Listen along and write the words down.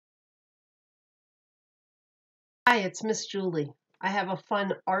Hi, it's Miss Julie. I have a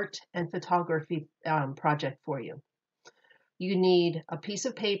fun art and photography project for you. You need a piece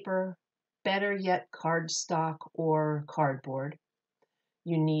of paper, better yet cardstock or cardboard.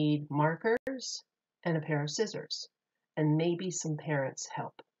 You need markers and a pair of scissors and maybe some parents'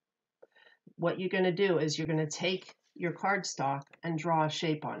 help. What you're going to do is you're going to take your cardstock and draw a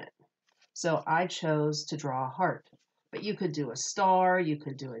shape on it. So I chose to draw a heart, but you could do a star, you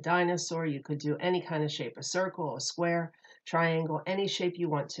could do a dinosaur, you could do any kind of shape, a circle, a square, triangle, any shape you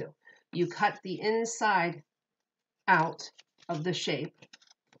want to. You cut the inside out of the shape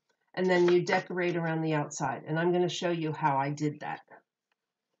and then you decorate around the outside. And I'm going to show you how I did that.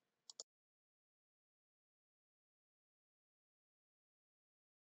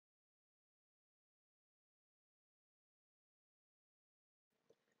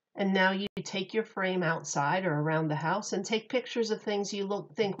 And now you take your frame outside or around the house and take pictures of things you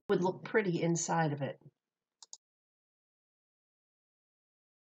think would look pretty inside of it.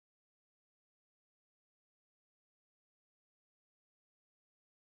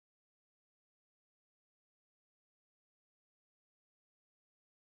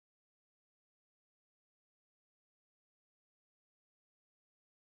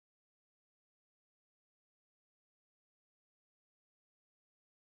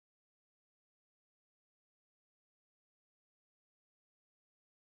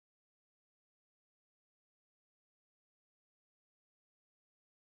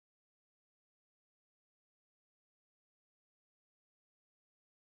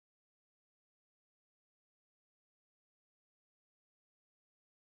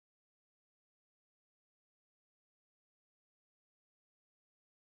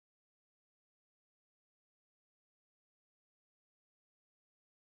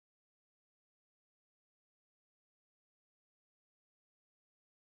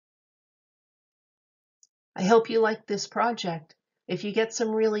 I hope you like this project. If you get some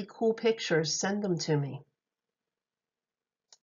really cool pictures, send them to me.